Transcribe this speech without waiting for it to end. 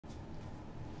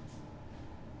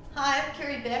Hi, I'm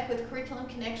Carrie Beck with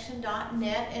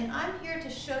CurriculumConnection.net, and I'm here to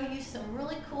show you some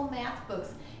really cool math books.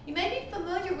 You may be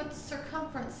familiar with the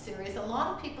Circumference series. A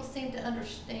lot of people seem to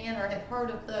understand or have heard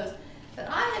of those, but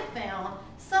I have found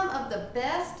some of the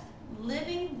best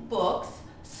living books,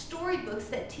 storybooks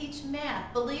that teach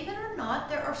math. Believe it or not,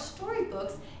 there are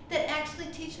storybooks that actually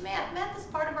teach math. Math is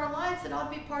part of our lives. It ought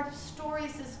to be part of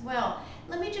stories as well.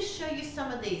 Let me just show you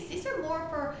some of these. These are more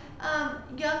for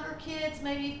younger kids,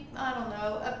 maybe, I don't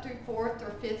know, up through 4th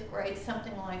or 5th grade,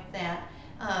 something like that.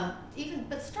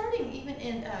 But starting even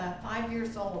in 5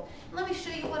 years old. Let me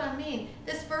show you what I mean.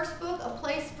 This first book, A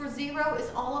Place for Zero, is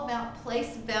all about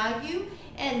place value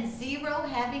and zero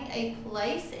having a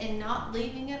place and not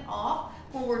leaving it off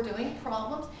when we're doing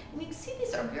problems. And you can see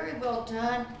these are very well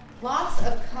done. Lots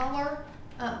of color,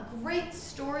 great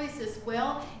stories as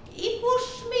well. Equal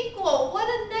Schmeequal, what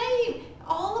a name!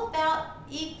 All about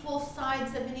equal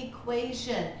sides of an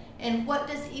equation and what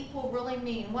does equal really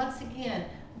mean. Once again,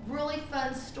 really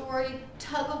fun story,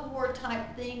 tug-of-war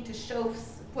type thing to show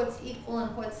what's equal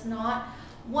and what's not.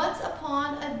 Once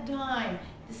Upon a Dime.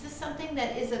 This is something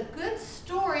that is a good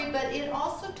story, but it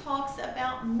also talks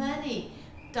about money,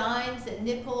 dimes and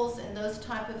nickels and those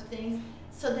type of things.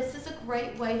 So this is a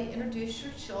great way to introduce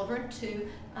your children to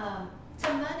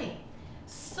money.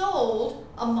 Sold,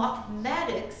 a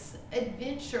mathematics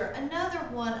adventure, another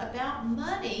one about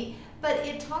money, but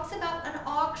it talks about an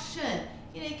auction.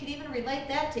 You know, you could even relate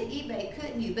that to eBay,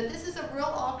 couldn't you? But this is a real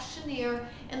auctioneer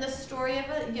and the story of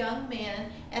a young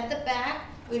man. At the back,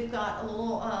 we've got a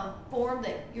little form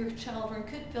that your children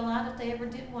could fill out if they ever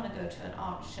did want to go to an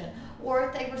auction or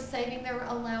if they were saving their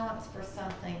allowance for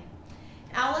something.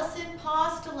 Alice in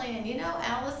Wonderland, you know,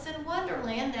 Alice in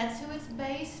Wonderland, that's who it's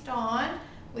based on.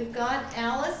 We've got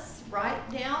Alice right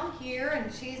down here,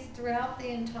 and she's throughout the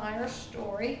entire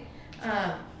story.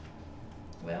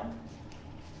 Well,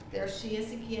 there she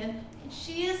is again. And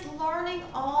she is learning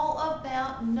all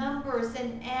about numbers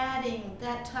and adding,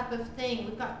 that type of thing.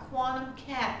 We've got Quantum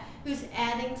Cat, who's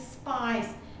adding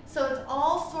spice. So it's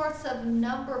all sorts of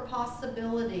number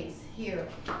possibilities here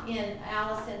in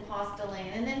Alice in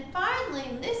Wonderland. And then finally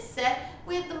in this set,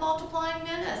 we have the Multiplying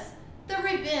Menace, The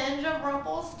Revenge of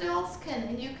Rumpelstiltskin.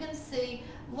 And you can see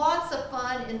lots of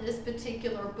fun in this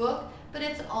particular book, but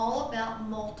it's all about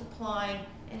multiplying,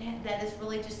 and that is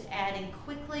really just adding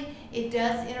quickly. It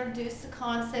does introduce the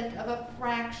concept of a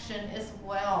fraction as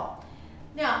well.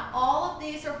 Now, all of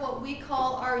these are what we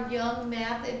call our Young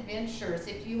Math Adventures.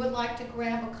 If you would like to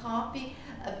grab a copy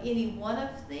of any one of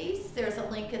these, there's a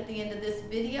link at the end of this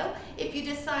video. If you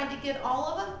decide to get all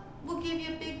of them, we'll give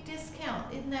you a big discount.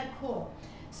 Isn't that cool?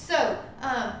 So,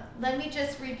 let me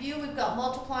just review. We've got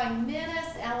Multiplying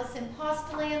Menace, Alice in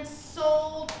Wonderland,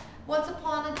 Sold, Once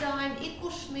Upon a Dime, Equal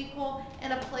Schmeequal,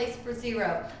 and A Place for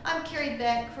Zero. I'm Carrie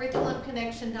Beck,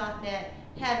 CurriculumConnection.net.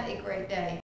 Have a great day.